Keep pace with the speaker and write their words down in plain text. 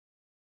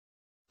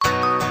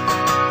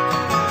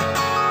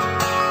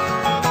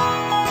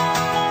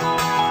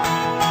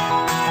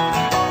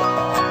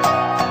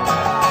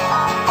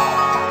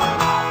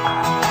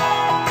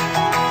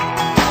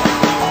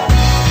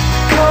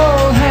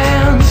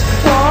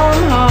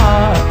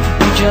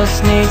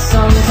just need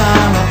some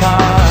time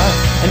apart,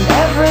 and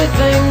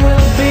everything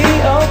will be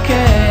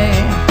okay.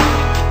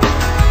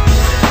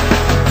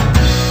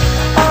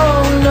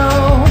 Oh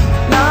no,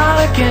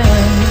 not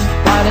again.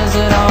 Why does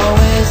it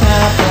always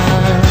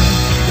happen?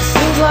 It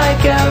seems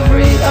like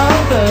every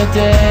other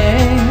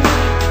day.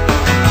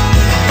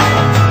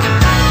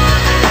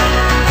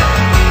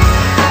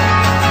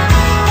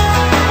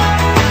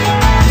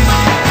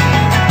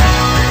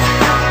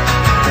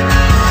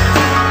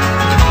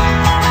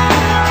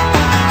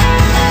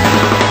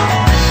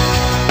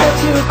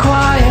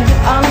 Quiet,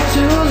 I'm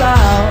too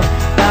loud.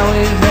 Now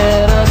we've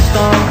hit a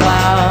storm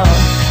cloud.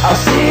 I'll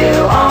see you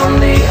on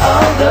the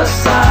other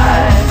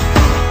side.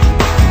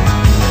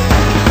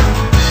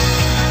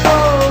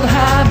 Old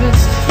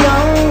habits,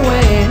 young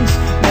ways,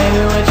 maybe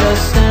we're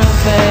just in a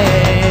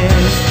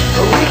phase,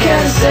 but we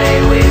can't say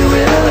we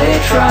really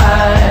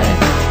tried.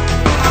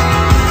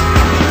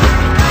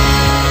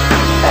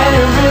 And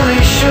it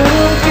really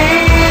shouldn't be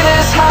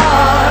this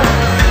hard.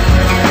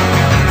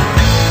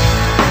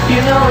 You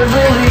know it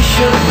really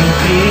shouldn't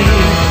be.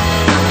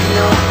 You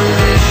know it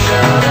really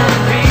shouldn't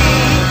be.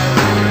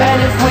 And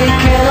if we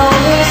can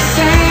only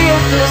see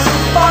it this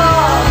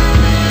far,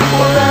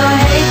 well then I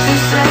hate to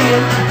say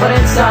it, but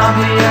it's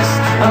obvious.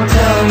 I'm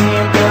telling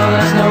you, girl,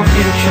 there's no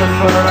future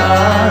for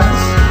us.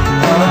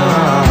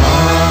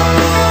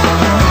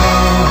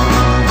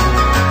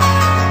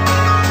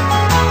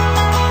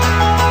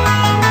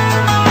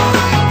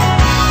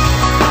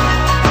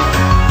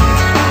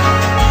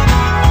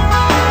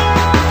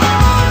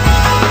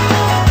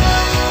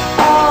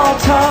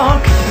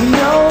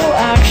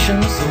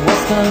 So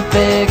what's the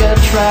big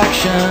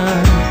attraction?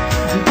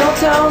 Don't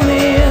tell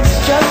me it's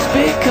just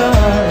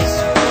because.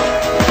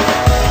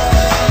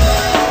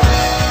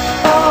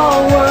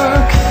 All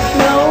work,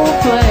 no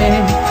play.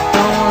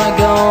 Don't wanna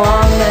go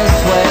on this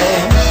way.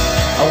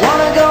 I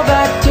wanna go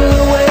back to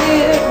the way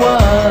it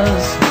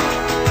was.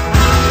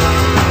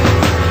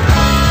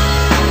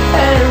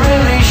 And it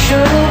really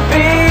shouldn't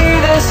be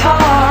this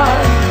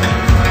hard.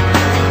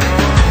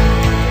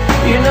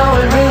 You know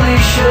it really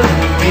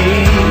shouldn't be.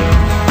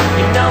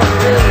 You know it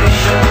really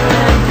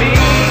shouldn't be.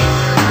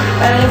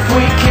 And if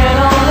we can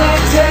only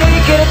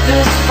take it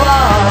this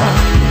far,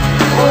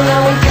 well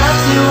then we've got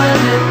to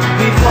end it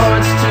before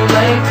it's too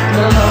late.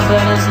 The love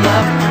that is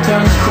left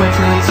turns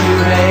quickly to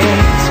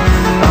hate.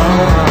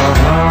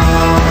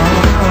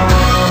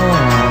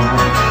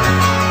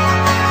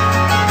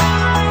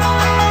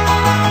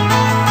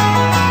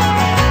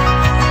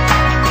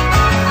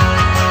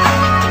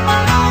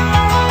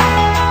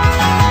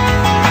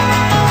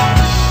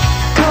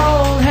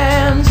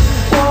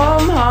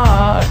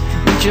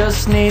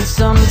 Just need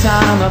some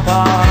time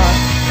apart,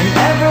 and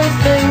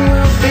everything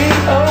will be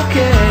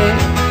okay.